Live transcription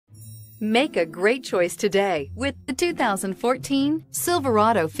Make a great choice today with the 2014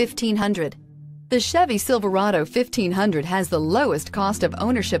 Silverado 1500. The Chevy Silverado 1500 has the lowest cost of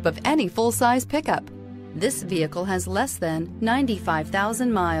ownership of any full-size pickup. This vehicle has less than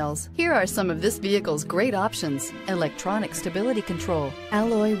 95,000 miles. Here are some of this vehicle's great options: electronic stability control,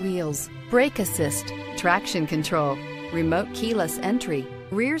 alloy wheels, brake assist, traction control, remote keyless entry,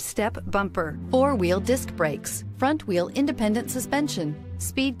 rear step bumper, four-wheel disc brakes, front wheel independent suspension,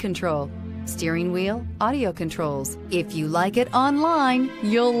 speed control, steering wheel audio controls. If you like it online,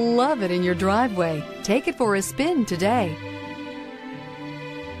 you'll love it in your driveway. Take it for a spin today.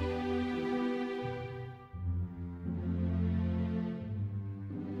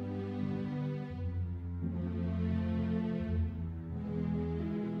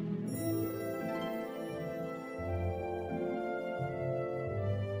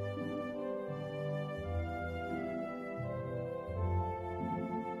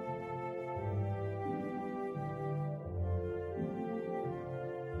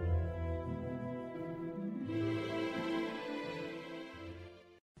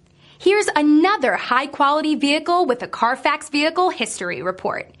 Here's another high-quality vehicle with a Carfax Vehicle History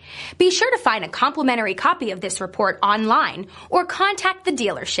Report. Be sure to find a complimentary copy of this report online or contact the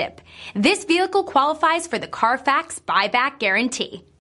dealership. This vehicle qualifies for the Carfax Buyback Guarantee.